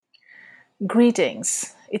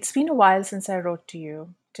Greetings. It's been a while since I wrote to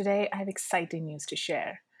you. Today, I have exciting news to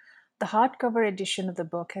share. The hardcover edition of the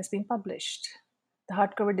book has been published. The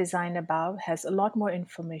hardcover design above has a lot more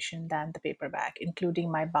information than the paperback, including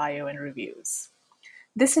my bio and reviews.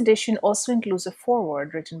 This edition also includes a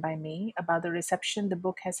foreword written by me about the reception the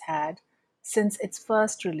book has had since its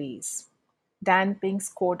first release, Dan Pink's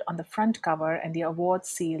quote on the front cover, and the award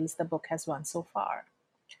seals the book has won so far.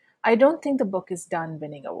 I don't think the book is done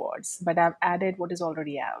winning awards, but I've added what is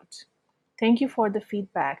already out. Thank you for the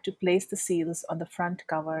feedback to place the seals on the front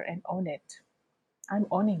cover and own it. I'm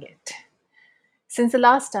owning it. Since the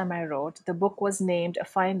last time I wrote, the book was named a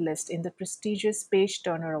finalist in the prestigious Page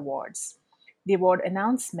Turner Awards. The award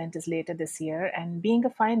announcement is later this year, and being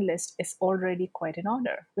a finalist is already quite an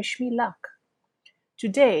honor. Wish me luck. To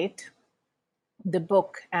date, the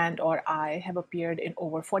book and or I have appeared in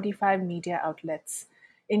over 45 media outlets,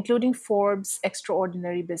 including Forbes,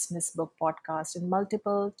 Extraordinary Business Book Podcast, and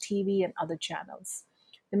multiple TV and other channels.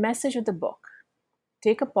 The message of the book,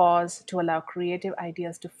 take a pause to allow creative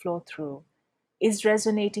ideas to flow through, is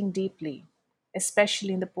resonating deeply,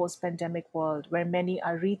 especially in the post pandemic world where many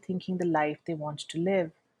are rethinking the life they want to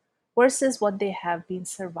live versus what they have been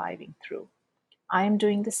surviving through. I am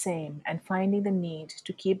doing the same and finding the need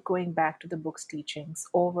to keep going back to the book's teachings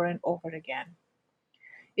over and over again.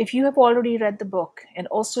 If you have already read the book and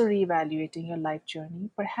also reevaluating your life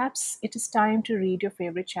journey, perhaps it is time to read your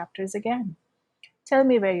favorite chapters again. Tell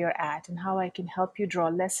me where you're at and how I can help you draw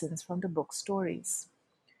lessons from the book's stories.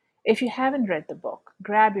 If you haven't read the book,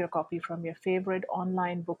 grab your copy from your favorite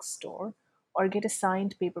online bookstore or get a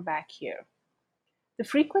signed paperback here. The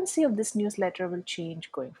frequency of this newsletter will change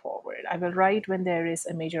going forward. I will write when there is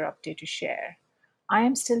a major update to share. I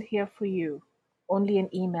am still here for you, only an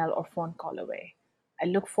email or phone call away. I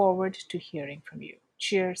look forward to hearing from you.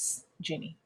 Cheers, Ginny.